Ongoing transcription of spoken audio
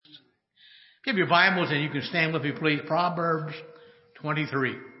Give your Bibles and you can stand with me, please. Proverbs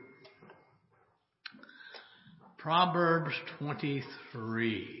 23. Proverbs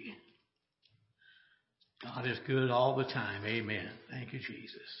 23. God is good all the time. Amen. Thank you,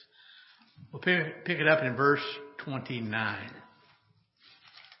 Jesus. We'll pick it up in verse 29.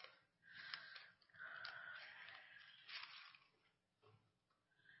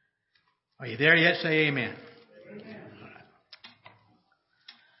 Are you there yet? Say amen. Amen.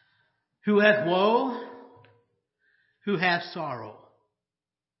 Who hath woe? Who hath sorrow?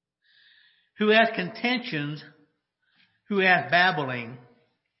 Who hath contentions? Who hath babbling?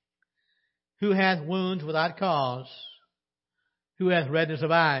 Who hath wounds without cause? Who hath redness of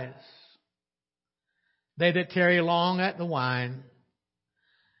eyes? They that tarry long at the wine,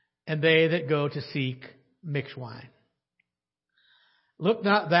 and they that go to seek mixed wine. Look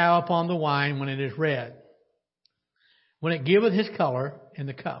not thou upon the wine when it is red, when it giveth his color in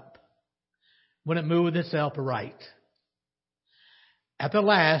the cup, when it moveth itself aright. At the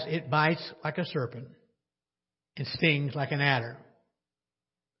last it bites like a serpent, and stings like an adder.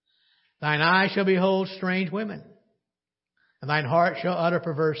 Thine eyes shall behold strange women, and thine heart shall utter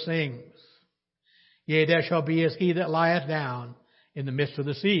perverse things. Yea, there shall be as he that lieth down in the midst of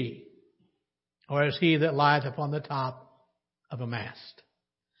the sea, or as he that lieth upon the top of a mast.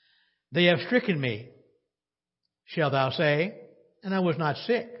 They have stricken me, shalt thou say, and I was not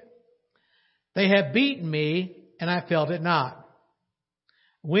sick. They have beaten me, and I felt it not.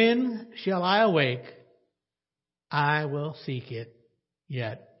 When shall I awake? I will seek it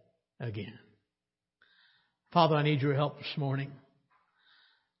yet again. Father, I need your help this morning.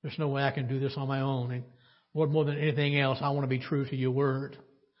 There's no way I can do this on my own. And Lord, more than anything else, I want to be true to your word.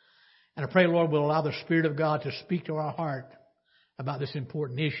 And I pray, Lord, we'll allow the Spirit of God to speak to our heart about this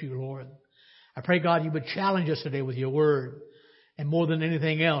important issue, Lord. I pray, God, you would challenge us today with your word. And more than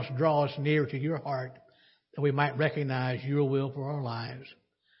anything else, draw us near to your heart that we might recognize your will for our lives.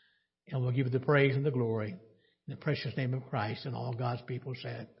 And we'll give you the praise and the glory in the precious name of Christ. And all God's people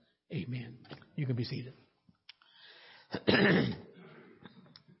said, amen. You can be seated.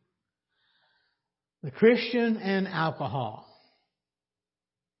 The Christian and alcohol.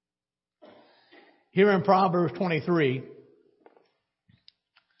 Here in Proverbs 23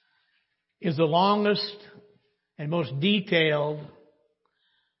 is the longest and most detailed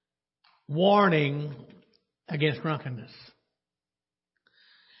warning against drunkenness.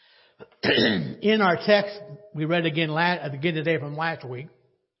 In our text, we read again today from last week,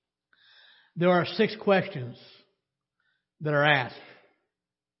 there are 6 questions that are asked.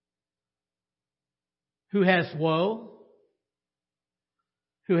 Who has woe?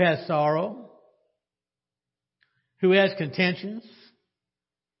 Who has sorrow? Who has contentions?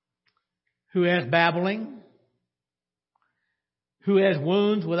 Who has babbling? Who has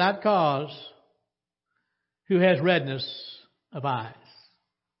wounds without cause? Who has redness of eyes?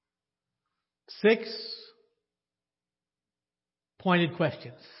 6 pointed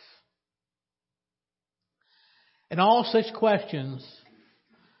questions. And all 6 questions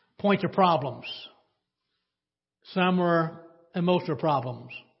point to problems. Some are emotional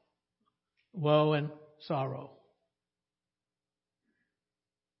problems, woe and sorrow.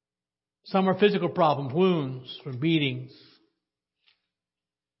 Some are physical problems, wounds from beatings,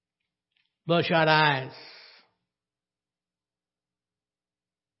 bloodshot eyes.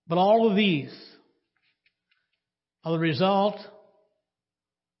 But all of these are the result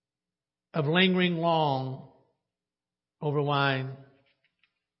of lingering long over wine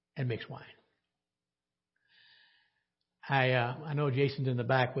and mixed wine. I know Jason's in the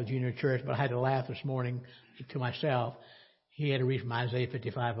back with Junior Church, but I had to laugh this morning to myself. He had to read from Isaiah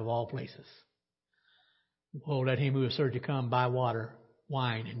 55 of all places. Oh, let him who is certain to come buy water,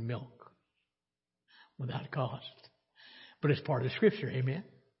 wine, and milk without cost. But it's part of the Scripture, amen?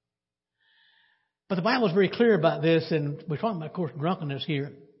 But the Bible is very clear about this, and we're talking about, of course, drunkenness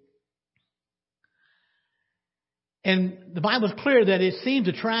here. And the Bible is clear that it seems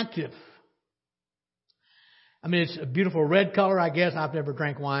attractive. I mean, it's a beautiful red color, I guess. I've never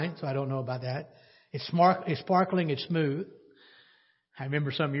drank wine, so I don't know about that. It's sparkling, it's smooth. I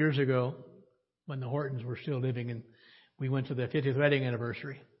remember some years ago when the Hortons were still living, and we went to their 50th wedding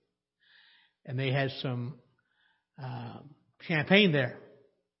anniversary. And they had some champagne there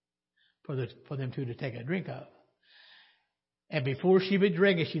for them two to take a drink of. And before she would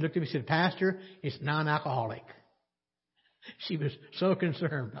drink it, she looked at me and said, "Pastor, it's non-alcoholic." She was so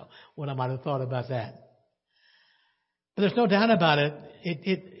concerned about what I might have thought about that. But there's no doubt about it.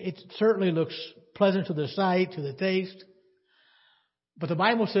 It certainly looks pleasant to the sight, to the taste. But the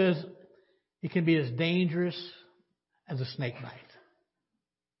Bible says it can be as dangerous as a snake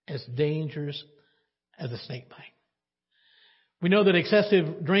bite. as dangerous as a snake bite. We know that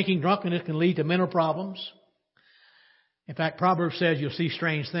excessive drinking, drunkenness, can lead to mental problems. In fact, Proverbs says you'll see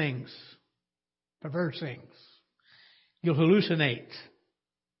strange things, perverse things. You'll hallucinate.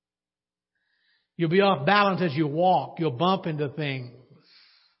 You'll be off balance as you walk. You'll bump into things.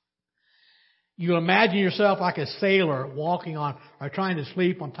 You'll imagine yourself like a sailor walking on or trying to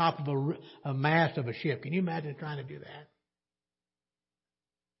sleep on top of a mast of a ship. Can you imagine trying to do that?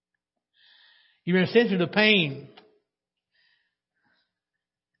 You're insensitive to pain.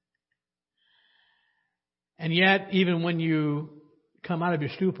 And yet, even when you come out of your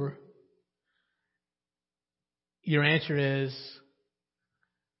stupor, your answer is,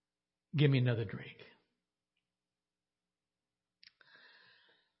 give me another drink.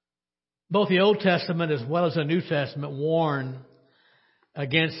 Both the Old Testament as well as the New Testament warn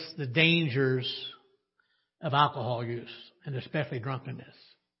against the dangers of alcohol use, and especially drunkenness.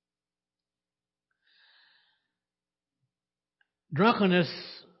 Drunkenness,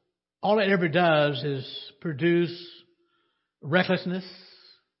 all it ever does is produce recklessness,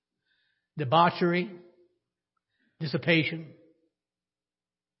 debauchery, dissipation.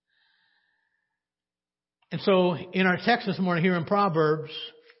 And so in our text this morning here in Proverbs,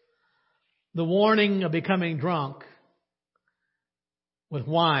 the warning of becoming drunk with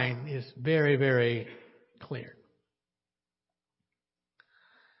wine is very, very clear.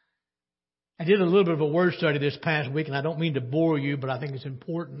 I did a little bit of a word study this past week, and I don't mean to bore you, but I think it's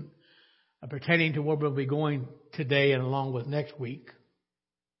important pertaining to where we'll be going today and along with next week.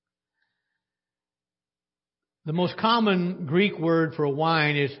 The most common Greek word for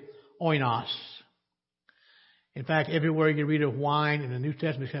wine is oinos. In fact, everywhere you read of wine in the New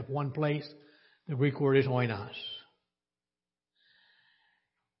Testament except one place, the Greek word is oinos.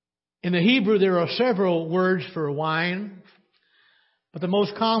 In the Hebrew, there are several words for wine, but the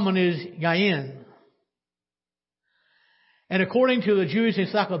most common is yain. And according to the Jewish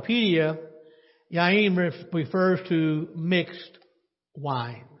Encyclopedia, yain refers to mixed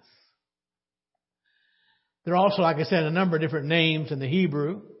wines. There are also, like I said, a number of different names in the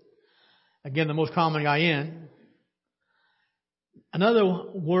Hebrew. Again, the most common, yain. Another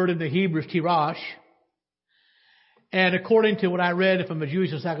word in the Hebrew is tirash. And according to what I read from a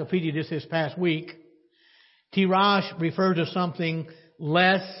Jewish Encyclopedia this past week, tirash refers to something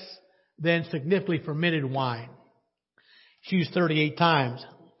less than significantly fermented wine. It's used 38 times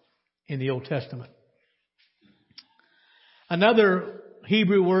in the Old Testament. Another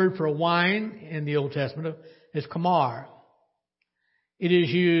Hebrew word for wine in the Old Testament is kamar. It is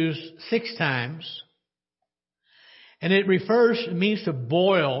used 6 times. And it means to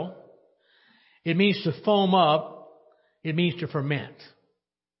boil. It means to foam up. It means to ferment.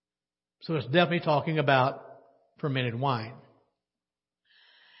 So it's definitely talking about fermented wine.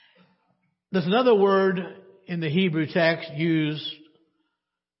 There's another word in the Hebrew text used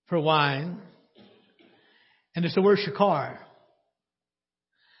for wine, and it's the word shakar.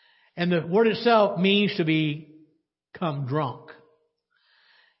 And the word itself means to become drunk.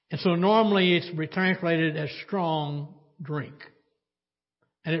 And so normally it's translated as strong drink.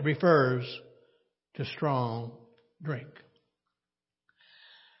 And it refers to strong drink.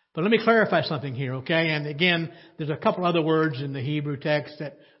 But let me clarify something here, okay? And again, there's a couple other words in the Hebrew text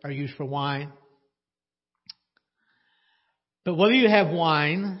that are used for wine. But whether you have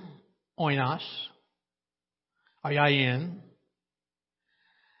wine, oinos, or yain,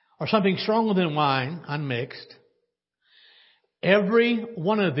 or something stronger than wine, unmixed, every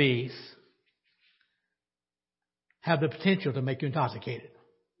one of these have the potential to make you intoxicated.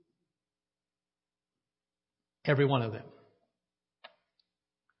 Every one of them.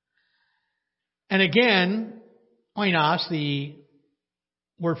 And again, oinos, the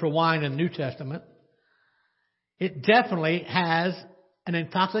word for wine in the New Testament, it definitely has an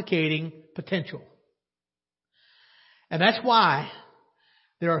intoxicating potential. And that's why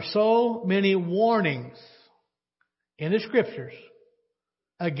there are so many warnings in the Scriptures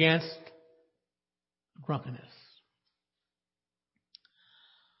against drunkenness.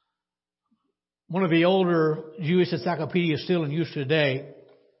 One of the older Jewish encyclopedias still in use today,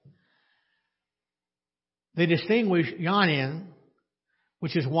 they distinguish yain,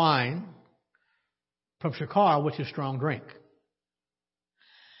 which is wine, from shakar, which is strong drink.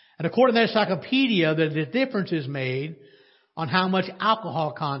 And according to that encyclopedia, the difference is made on how much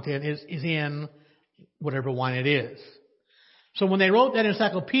alcohol content is in whatever wine it is. So when they wrote that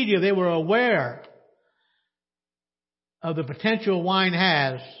encyclopedia, they were aware of the potential wine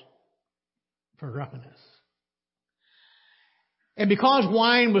has for drunkenness. And because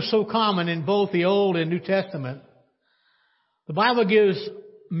wine was so common in both the Old and New Testament, the Bible gives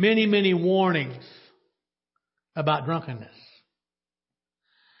many, many warnings about drunkenness.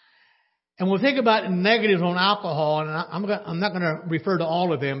 And we'll think about negatives on alcohol, and I'm not going to refer to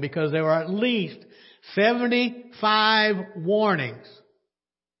all of them because there are at least 75 warnings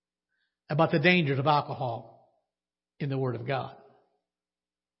about the dangers of alcohol in the Word of God.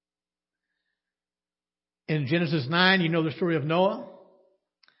 In Genesis 9, you know the story of Noah.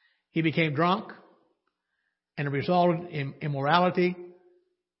 He became drunk, and it resulted in immorality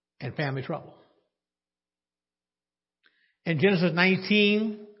and family trouble. In Genesis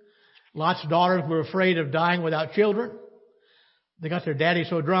 19, Lot's daughters were afraid of dying without children. They got their daddy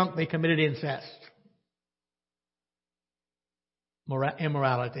so drunk they committed incest.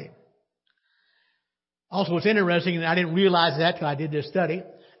 Immorality. Also, what's interesting, and I didn't realize that till I did this study,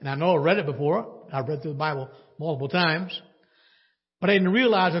 and I know I read it before. I've read through the Bible multiple times. But I didn't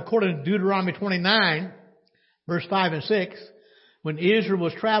realize, according to Deuteronomy 29, verse 5 and 6, when Israel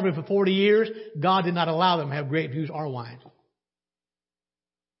was traveling for 40 years, God did not allow them to have grape juice or wine.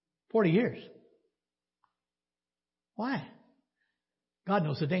 40 years. Why? God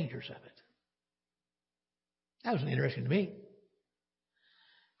knows the dangers of it. That was interesting to me.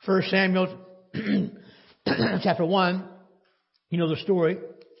 1 Samuel chapter 1, you know the story.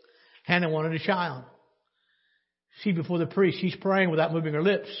 Hannah wanted a child. She, before the priest, she's praying without moving her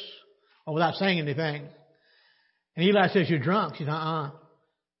lips or without saying anything. And Eli says, "You're drunk." She's, I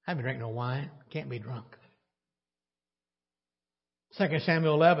haven't drank no wine. Can't be drunk. 2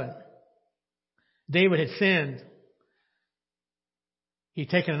 Samuel 11. David had sinned. He'd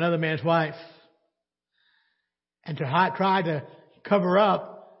taken another man's wife. And to try to cover up,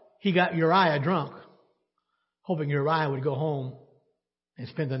 he got Uriah drunk, hoping Uriah would go home and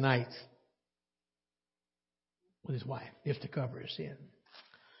spend the night with his wife, just to cover his sin.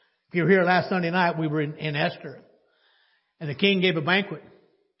 If you were here last Sunday night, we were in Esther. And the king gave a banquet.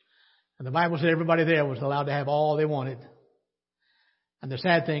 And the Bible said everybody there was allowed to have all they wanted. And the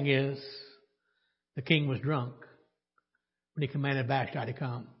sad thing is, the king was drunk when he commanded Vashti to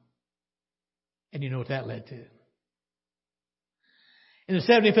come. And you know what that led to. In the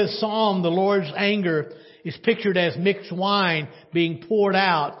 75th Psalm, the Lord's anger is pictured as mixed wine being poured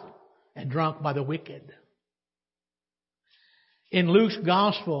out and drunk by the wicked. In Luke's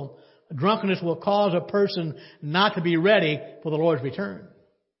gospel, drunkenness will cause a person not to be ready for the Lord's return.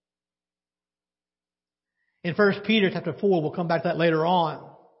 In 1 Peter chapter 4, we'll come back to that later on.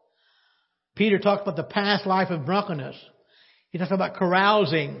 Peter talks about the past life of drunkenness. He talks about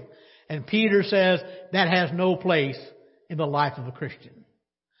carousing. And Peter says that has no place in the life of a Christian.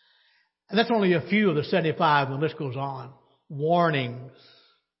 And that's only a few of the 75, and the list goes on. Warnings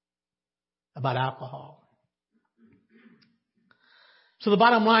about alcohol. So the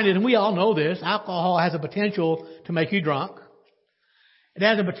bottom line is, and we all know this, alcohol has a potential to make you drunk. It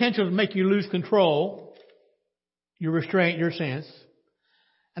has a potential to make you lose control, your restraint, your sense.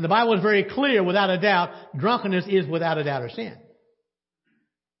 And the Bible is very clear, without a doubt, drunkenness is without a doubt a sin.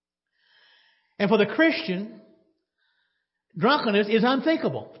 And for the Christian, drunkenness is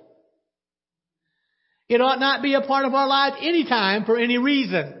unthinkable. It ought not be a part of our lives anytime for any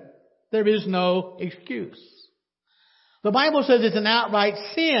reason. There is no excuse. The Bible says it's an outright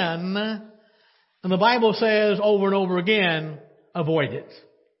sin, and the Bible says over and over again, avoid it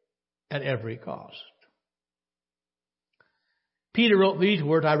at every cost. Peter wrote these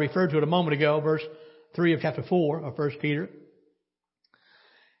words I referred to it a moment ago, verse 3 of chapter 4 of 1 Peter.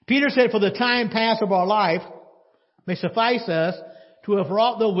 Peter said, "For the time past of our life may suffice us to have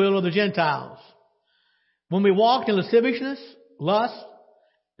wrought the will of the Gentiles. When we walked in lasciviousness, lust,"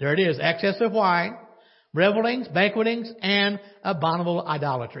 there it is, excess of wine, "revelings, banquetings, and abominable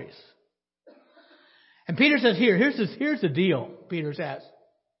idolatries." And Peter says here's the deal, Peter says.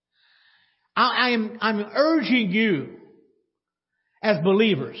 I'm urging you as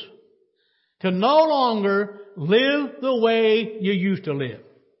believers to no longer live the way you used to live.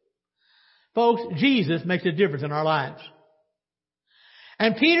 Folks, Jesus makes a difference in our lives.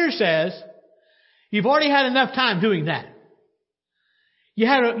 And Peter says, you've already had enough time doing that.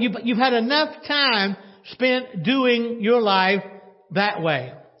 You've had enough time spent doing your life that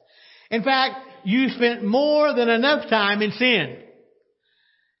way. In fact, you spent more than enough time in sin.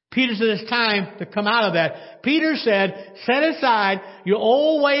 Peter said it's time to come out of that. Peter said, set aside your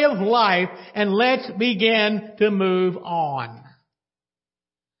old way of life and let's begin to move on.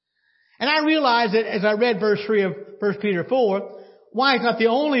 And I realized that as I read verse 3 of 1 Peter 4, why it's not the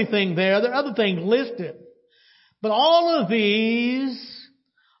only thing there. There are other things listed. But all of these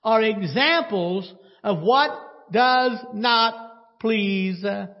are examples of what does not please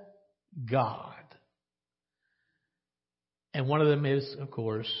God. And one of them is, of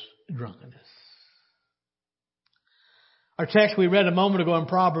course, drunkenness. Our text we read a moment ago in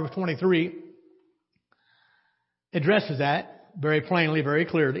Proverbs 23 addresses that very plainly, very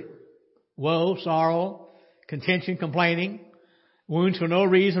clearly. Woe, sorrow, contention, complaining, wounds for no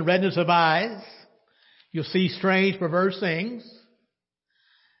reason, redness of eyes. You'll see strange, perverse things.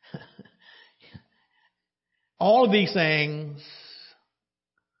 All of these things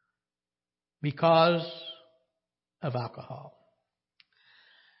because of alcohol.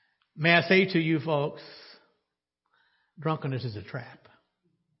 May I say to you folks, drunkenness is a trap.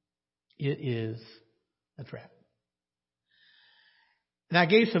 It is a trap. And I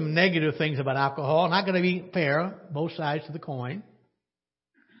gave some negative things about alcohol. I'm not going to be fair, both sides of the coin.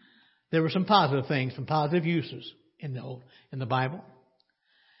 There were some positive things, some positive uses in the Bible.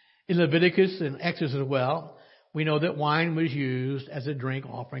 In Leviticus and Exodus as well, we know that wine was used as a drink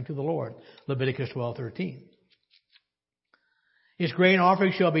offering to the Lord. Leviticus 12:13. Its grain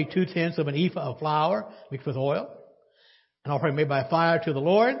offering shall be 2/10 of an ephah of flour mixed with oil, an offering made by fire to the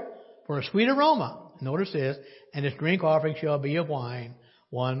Lord for a sweet aroma. Notice this, and its drink offering shall be of wine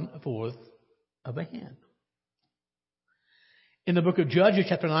 1/4 of a hin. In the book of Judges,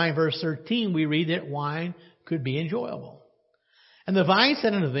 chapter 9, verse 13, we read that wine could be enjoyable. And the vine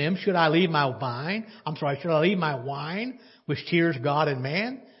said unto them, should I leave my wine, which cheers God and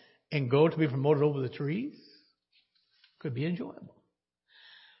man, and go to be promoted over the trees? Could be enjoyable.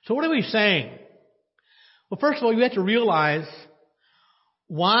 So what are we saying? Well, first of all, you have to realize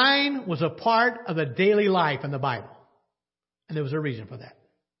wine was a part of the daily life in the Bible. And there was a reason for that.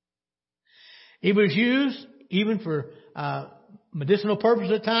 It was used even for medicinal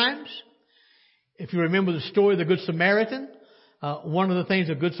purposes at times. If you remember the story of the Good Samaritan, one of the things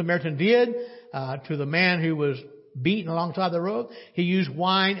the Good Samaritan did to the man who was beaten alongside the road, he used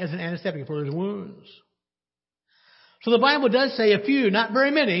wine as an antiseptic for his wounds. So the Bible does say a few, not very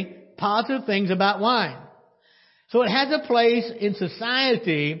many, positive things about wine. So it has a place in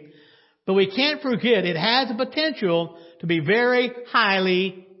society, but we can't forget it has the potential to be very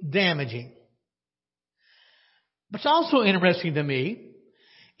highly damaging. But it's also interesting to me,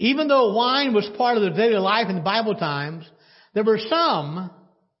 even though wine was part of the daily life in the Bible times, there were some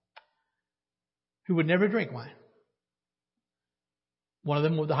who would never drink wine. One of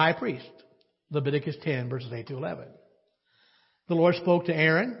them was the high priest, Leviticus 10, verses 8 to 11. The Lord spoke to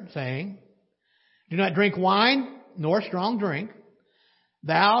Aaron, saying, do not drink wine, nor strong drink,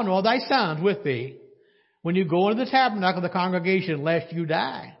 thou nor thy sons with thee, when you go into the tabernacle of the congregation, lest you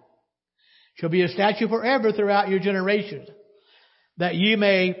die. Shall be a statute forever throughout your generations, that ye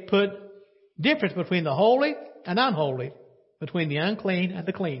may put difference between the holy and unholy, between the unclean and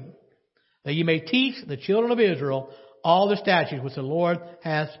the clean, that ye may teach the children of Israel all the statutes which the Lord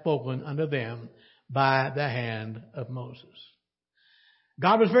hath spoken unto them by the hand of Moses.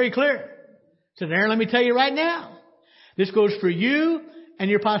 God was very clear. He said, Aaron, let me tell you right now, this goes for you and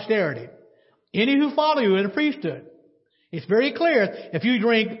your posterity. Any who follow you in the priesthood. It's very clear, if you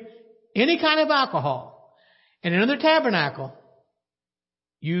drink any kind of alcohol in another tabernacle,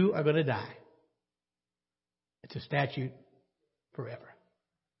 you are going to die. It's a statute forever.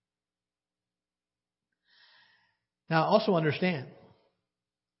 Now, also understand,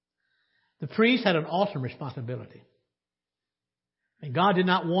 the priests had an awesome responsibility. And God did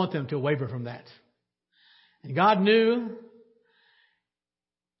not want them to waver from that. And God knew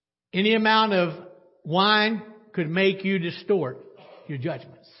any amount of wine could make you distort your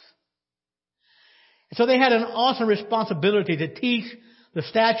judgments. And so they had an awesome responsibility to teach the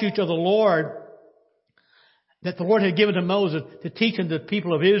statutes of the Lord that the Lord had given to Moses, to teach them the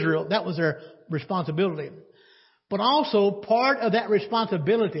people of Israel. That was their responsibility. But also part of that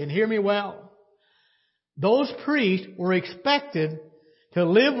responsibility, and hear me well, those priests were expected to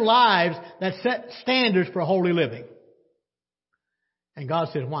live lives that set standards for holy living. And God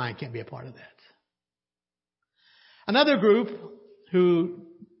said wine can't be a part of that. Another group who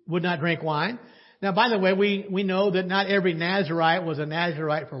would not drink wine. Now, by the way, we know that not every Nazirite was a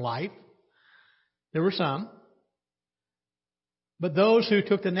Nazirite for life. There were some. But those who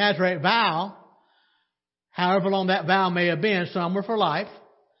took the Nazirite vow, however long that vow may have been, some were for life,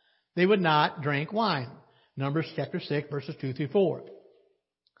 they would not drink wine. Numbers chapter 6, verses 2 through 4.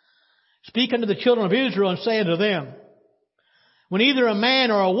 Speak unto the children of Israel and say unto them, when either a man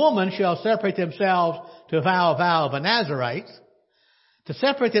or a woman shall separate themselves to vow a vow of a Nazirite, to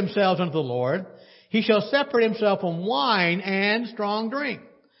separate themselves unto the Lord, he shall separate himself from wine and strong drink,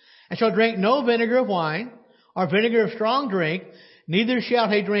 and shall drink no vinegar of wine, or vinegar of strong drink, neither shall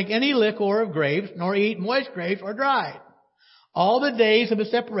he drink any liquor of grapes, nor eat moist grapes or dried. All the days of his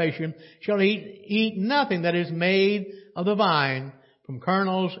separation shall he eat nothing that is made of the vine, from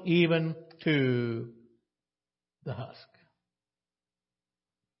kernels even to the husk.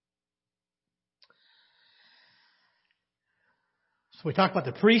 So we talked about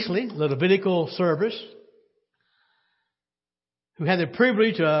the priestly, Levitical service, who had the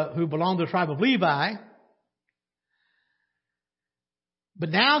privilege, who belonged to the tribe of Levi. But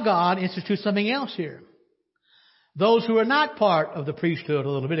now God institutes something else here. Those who are not part of the priesthood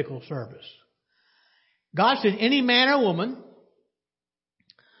or the Levitical service. God said, any man or woman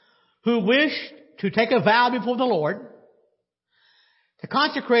who wished to take a vow before the Lord to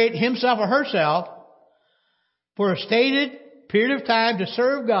consecrate himself or herself for a stated period of time to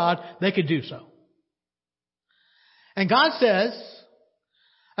serve God, they could do so. And God says,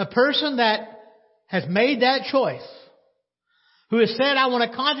 a person that has made that choice, who has said, I want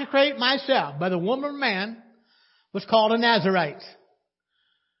to consecrate myself, whether woman or man, was called a Nazarite.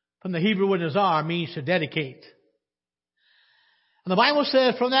 From the Hebrew word nazar, means to dedicate. And the Bible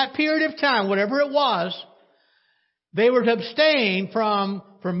says from that period of time, whatever it was, they were to abstain from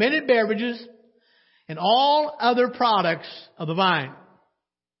fermented beverages and all other products of the vine.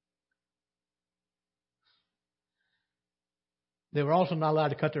 They were also not allowed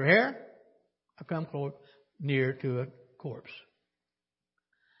to cut their hair or come near to a corpse.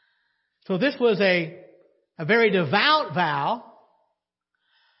 So this was a very devout vow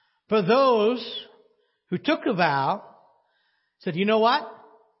for those who took the vow, said, you know what?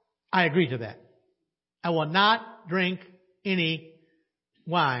 I agree to that. I will not drink any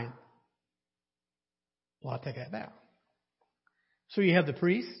wine while I take that vow. So you have the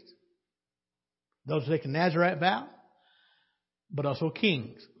priests, those who take the Nazarite vow, but also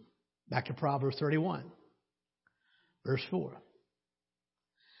kings. Back to Proverbs 31, verse 4.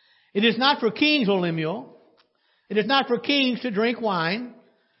 It is not for kings, O Lemuel. It is not for kings to drink wine,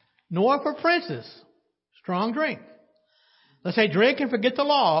 nor for princes strong drink. Lest they drink and forget the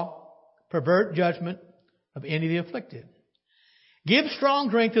law, pervert judgment of any of the afflicted. Give strong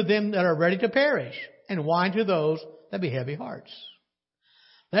drink to them that are ready to perish, and wine to those that be heavy hearts.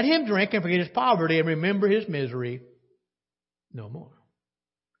 Let him drink and forget his poverty and remember his misery no more.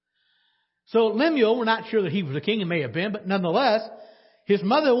 So Lemuel, we're not sure that he was a king, he may have been, but nonetheless, his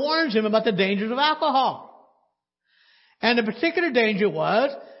mother warns him about the dangers of alcohol. And the particular danger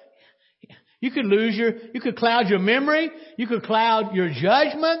was, you could cloud your memory, you could cloud your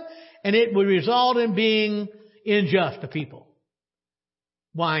judgment, and it would result in being unjust to people.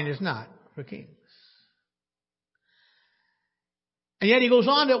 Wine is not for kings. And yet he goes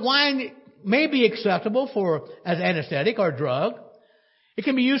on that wine may be acceptable as anesthetic or drug. It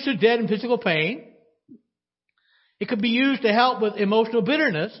can be used to deaden physical pain. It could be used to help with emotional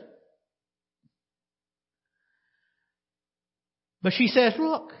bitterness. But she says,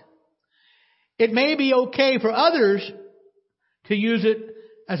 look, it may be okay for others to use it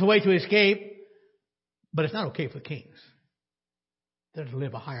as a way to escape, but it's not okay for kings. They're to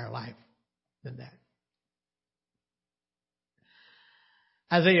live a higher life than that.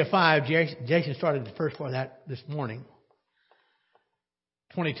 Isaiah 5, Jason started the first part of that this morning.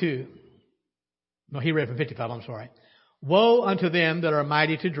 22. No, he read from 55, I'm sorry. Woe unto them that are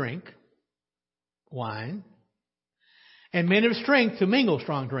mighty to drink wine, and men of strength to mingle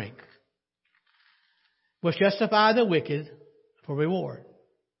strong drink, which justify the wicked for reward,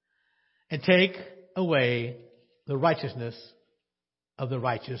 and take away the righteousness of the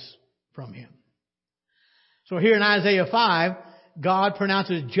righteous from him. So here in Isaiah 5, God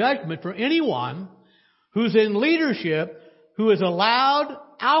pronounces judgment for anyone who's in leadership who has allowed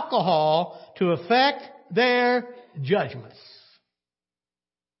alcohol to affect their judgments.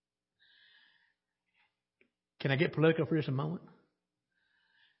 Can I get political for just a moment?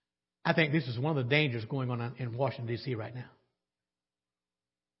 I think this is one of the dangers going on in Washington, D.C. right now.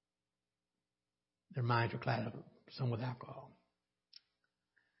 Their minds are clouded, some with alcohol.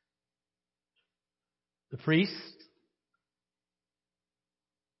 The priests,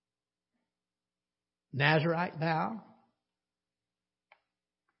 Nazarite vow.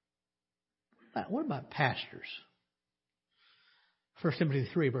 What about pastors? 1 Timothy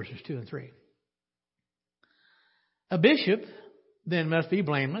 3, verses 2 and 3. A bishop then must be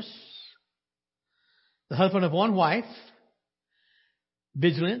blameless, the husband of one wife,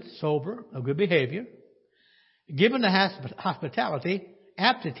 vigilant, sober, of good behavior, given to hospitality,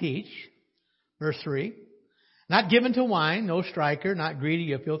 apt to teach. Verse 3. Not given to wine, no striker, not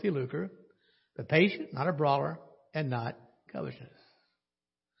greedy of filthy lucre, but patient, not a brawler, and not covetousness.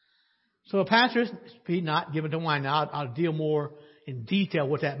 So a pastor is not given to wine. Now I'll deal more in detail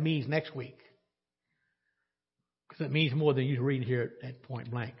what that means next week. Because it means more than you read here at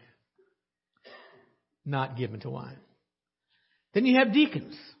point blank. Not given to wine. Then you have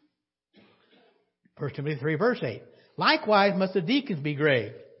deacons. 1 Timothy 3 verse 8. Likewise must the deacons be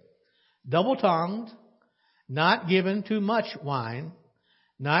grave, double-tongued, not given to much wine,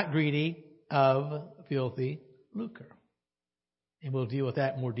 not greedy of filthy lucre. And we'll deal with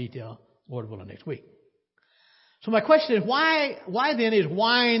that in more detail, Lord willing, next week. So my question is, why then is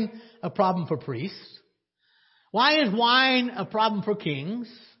wine a problem for priests? Why is wine a problem for kings?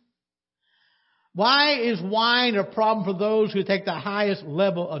 Why is wine a problem for those who take the highest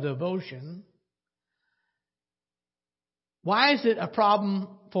level of devotion? Why is it a problem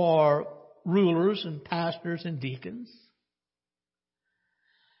for rulers and pastors and deacons?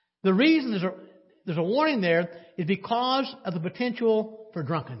 The reason there's a warning there is because of the potential for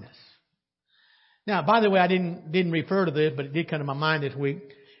drunkenness. Now, by the way, I didn't refer to this, but it did come to my mind this week.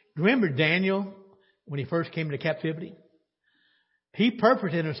 Remember Daniel when he first came into captivity? He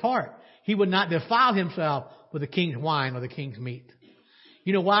purposed in his heart he would not defile himself with the king's wine or the king's meat.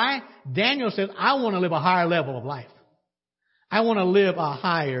 You know why? Daniel says, I want to live a higher level of life. I want to live a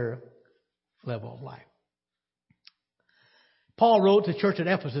higher level of life. Paul wrote to the church at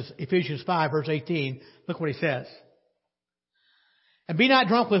Ephesus, Ephesians 5, verse 18. Look what he says. And be not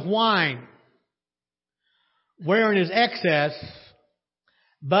drunk with wine, wherein is excess,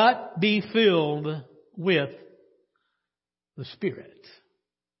 but be filled with the Spirit.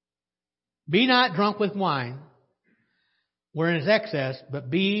 Be not drunk with wine, wherein is excess, but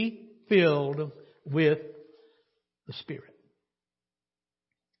be filled with the Spirit.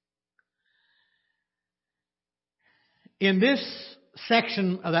 In this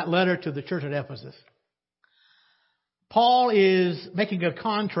section of that letter to the church at Ephesus, Paul is making a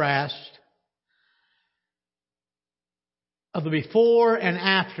contrast of the before and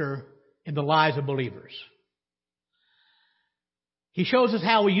after in the lives of believers. He shows us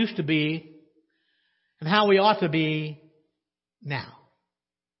how we used to be and how we ought to be now.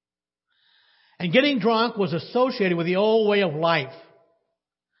 And getting drunk was associated with the old way of life.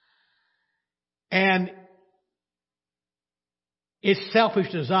 And its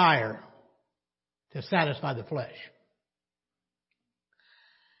selfish desire to satisfy the flesh.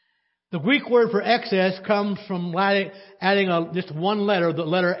 The Greek word for excess comes from adding just one letter, the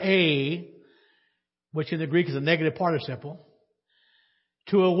letter A, which in the Greek is a negative participle,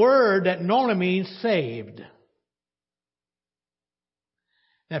 to a word that normally means saved.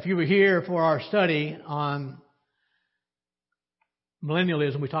 Now, if you were here for our study on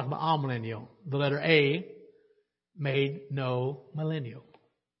millennialism, we talked about amillennial. The letter A made no millennial.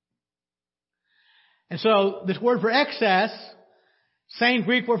 And so this word for excess, same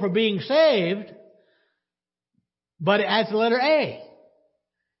Greek word for being saved, but it adds the letter A.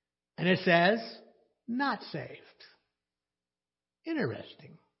 And it says, not saved.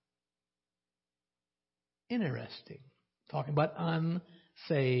 Interesting. Talking about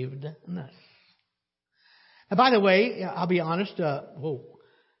unsaved-ness. And by the way, I'll be honest, we're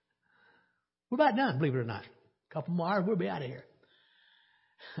about done, believe it or not. A couple more hours, we'll be out of here.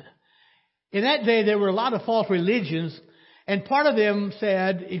 In that day, there were a lot of false religions, and part of them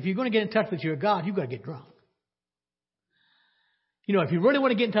said, if you're going to get in touch with your God, you've got to get drunk. You know, if you really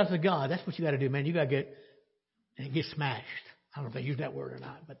want to get in touch with God, that's what you got to do, man. You got to get smashed. I don't know if they used that word or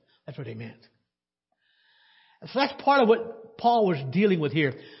not, but that's what they meant. So that's part of what Paul was dealing with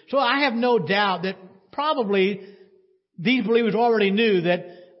here. So I have no doubt that probably these believers already knew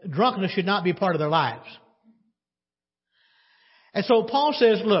that drunkenness should not be part of their lives. And so Paul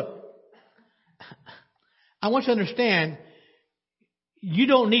says, look, I want you to understand, you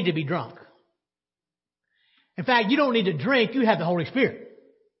don't need to be drunk. In fact, you don't need to drink. You have the Holy Spirit.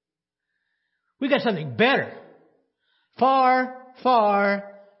 We got something better. Far, far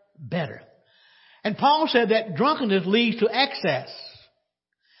better. And Paul said that drunkenness leads to excess.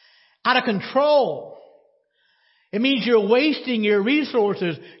 Out of control. It means you're wasting your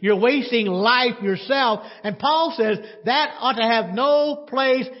resources. You're wasting life yourself. And Paul says that ought to have no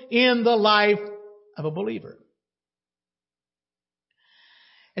place in the life of a believer.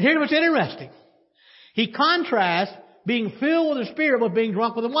 And here's what's interesting. He contrasts being filled with the Spirit with being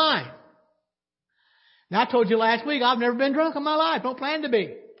drunk with the wine. Now, I told you last week, I've never been drunk in my life. Don't plan to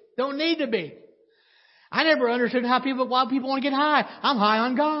be. Don't need to be. I never understood why people want to get high. I'm high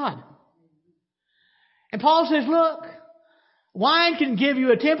on God. And Paul says, look, wine can give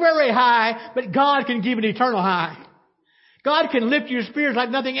you a temporary high, but God can give an eternal high. God can lift your spirits like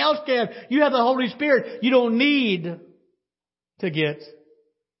nothing else can. You have the Holy Spirit. You don't need to get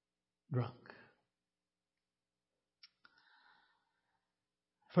drunk.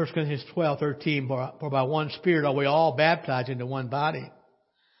 1 Corinthians 12:13, for by one Spirit are we all baptized into one body,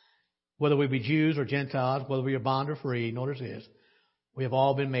 whether we be Jews or Gentiles, whether we are bond or free, notice this, We have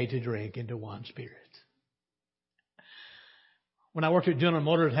all been made to drink into one Spirit. When I worked at General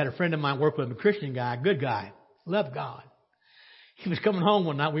Motors, I had a friend of mine work with him, a Christian guy, good guy, loved God. He was coming home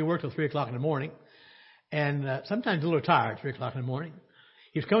one night. We worked till 3 o'clock in the morning. And sometimes a little tired, 3 o'clock in the morning.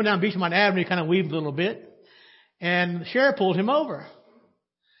 He was coming down Beachmont Avenue, kind of weaved a little bit. And the sheriff pulled him over.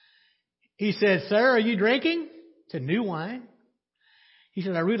 He said, "Sir, are you drinking?" I said, "New wine." He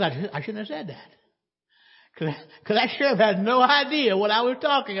said, "I realized I shouldn't have said that. Because that sheriff had no idea what I was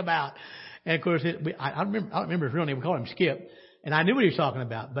talking about." And of course, I don't remember his real name. We called him Skip. And I knew what he was talking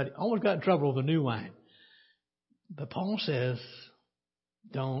about, but almost got in trouble with the new wine. But Paul says,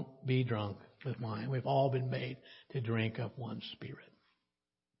 don't be drunk with wine. We've all been made to drink of one Spirit.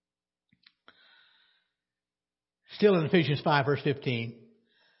 Still in Ephesians 5, verse 15,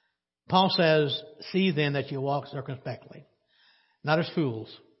 Paul says, "See then that you walk circumspectly, not as fools,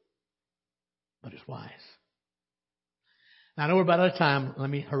 but as wise." Now, I know we're about out of time. Let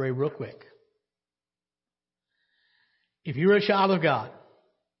me hurry real quick. If you're a child of God,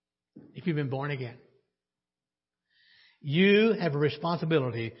 if you've been born again, you have a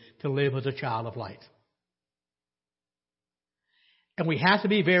responsibility to live as a child of light. And we have to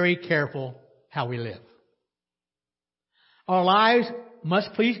be very careful how we live. Our lives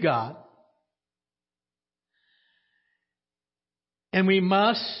must please God. And we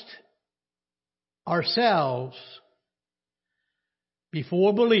must ourselves, before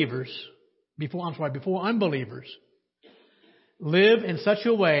unbelievers, live in such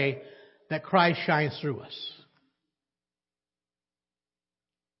a way that Christ shines through us,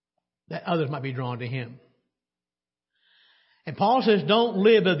 that others might be drawn to Him. And Paul says, don't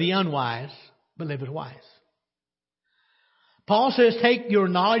live as the unwise, but live as wise. Paul says, take your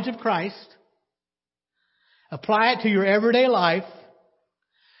knowledge of Christ, apply it to your everyday life,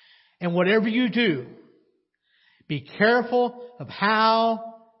 and whatever you do, be careful of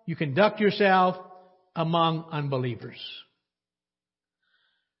how you conduct yourself among unbelievers.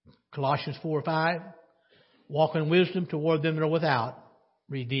 Colossians 4:5, walk in wisdom toward them that are without,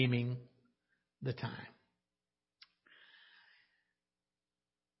 redeeming the time.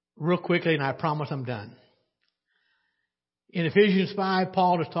 Real quickly, and I promise I'm done. In Ephesians 5,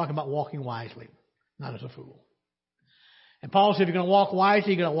 Paul is talking about walking wisely, not as a fool. And Paul said, if you're going to walk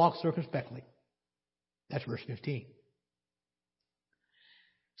wisely, you're going to walk circumspectly. That's verse 15.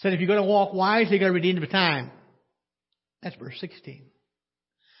 Said, if you're going to walk wisely, you're going to redeem the time. That's verse 16.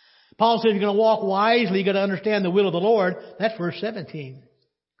 Paul said, if you're going to walk wisely, you've got to understand the will of the Lord. That's verse 17.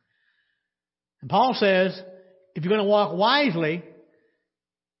 And Paul says, if you're going to walk wisely,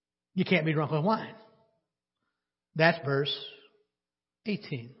 you can't be drunk with wine. That's verse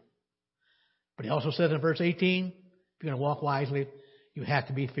 18. But he also says in verse 18, if you're going to walk wisely, you have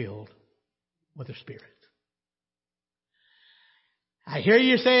to be filled with the Spirit. I hear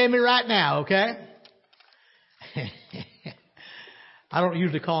you saying me right now, okay? I don't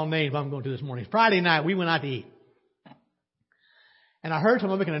usually call names, but I'm going to this morning. Friday night, we went out to eat. And I heard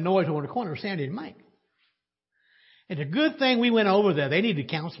someone making a noise over in the corner of Sandy and Mike. It's a good thing we went over there. They needed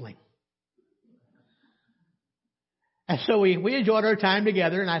counseling. And so we enjoyed our time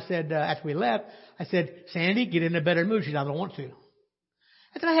together. And I said, after we left, I said, Sandy, get in a better mood. She said, I don't want to.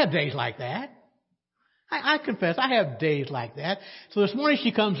 I said, I have days like that. I confess, I have days like that. So this morning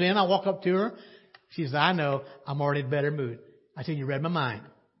she comes in. I walk up to her. She says, I know, I'm already in a better mood. I said, you read my mind.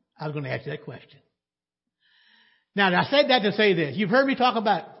 I was going to ask you that question. Now, I said that to say this. You've heard me talk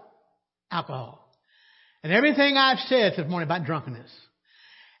about alcohol. And everything I've said this morning about drunkenness.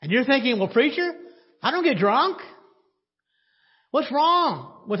 And you're thinking, well, preacher, I don't get drunk. What's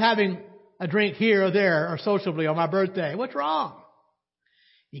wrong with having a drink here or there or sociably on my birthday? What's wrong?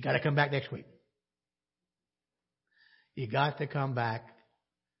 You got to come back next week. You got to come back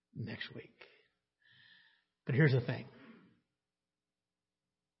next week. But here's the thing.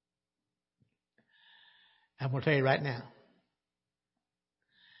 I'm going to tell you right now.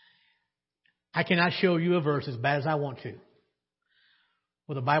 I cannot show you a verse as bad as I want to,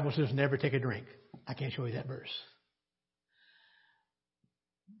 where the Bible says never take a drink. I can't show you that verse.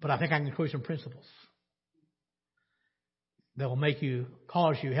 But I think I can show you some principles that will help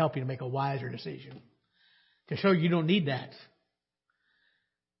you to make a wiser decision. To show you don't need that.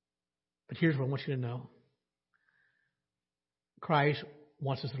 But here's what I want you to know. Christ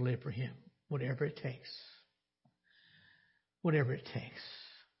wants us to live for Him, whatever it takes. Whatever it takes.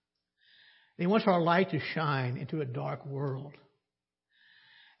 And He wants our light to shine into a dark world.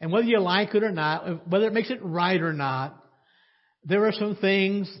 And whether you like it or not, whether it makes it right or not, there are some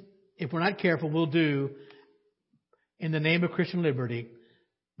things, if we're not careful, we'll do in the name of Christian liberty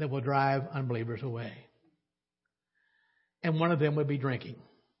that will drive unbelievers away. and one of them would be drinking.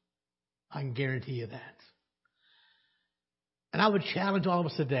 I can guarantee you that. And I would challenge all of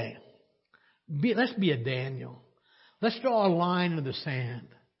us today. Let's be a Daniel. Let's draw a line in the sand.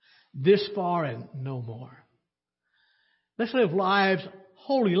 This far and no more. Let's live lives,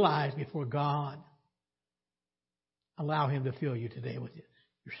 holy lives before God. Allow Him to fill you today with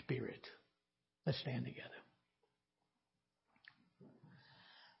your spirit. Let's stand together.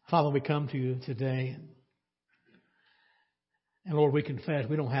 Father, we come to you today. And Lord, we confess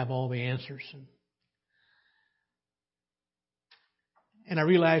we don't have all the answers. And I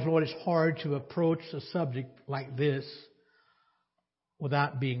realize, Lord, it's hard to approach a subject like this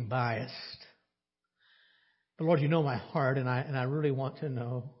without being biased. But Lord, you know my heart, and I really want to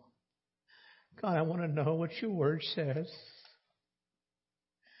know. God, I want to know what your word says.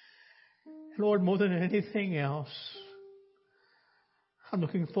 Lord, more than anything else, I'm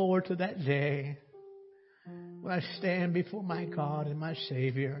looking forward to that day when I stand before my God and my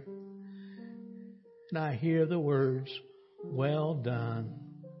Savior, and I hear the words, "Well done,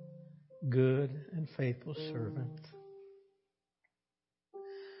 good and faithful servant."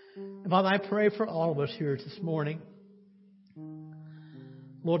 And Father, I pray for all of us here this morning,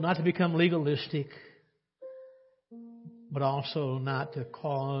 Lord, not to become legalistic, but also not to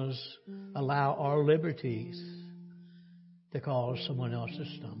allow our liberties to cause someone else to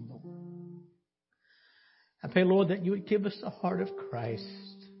stumble. I pray, Lord, that you would give us the heart of Christ.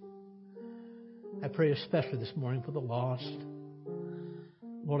 I pray especially this morning for the lost.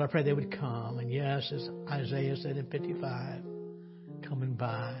 Lord, I pray they would come. And yes, as Isaiah said in 55, coming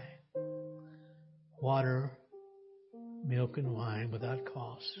by, water, milk, and wine without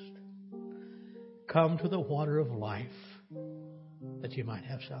cost. Come to the water of life that you might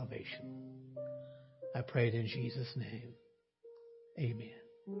have salvation. I pray it in Jesus' name. Amen.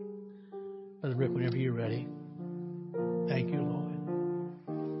 Brother Rick, whenever you're ready. Thank you, Lord.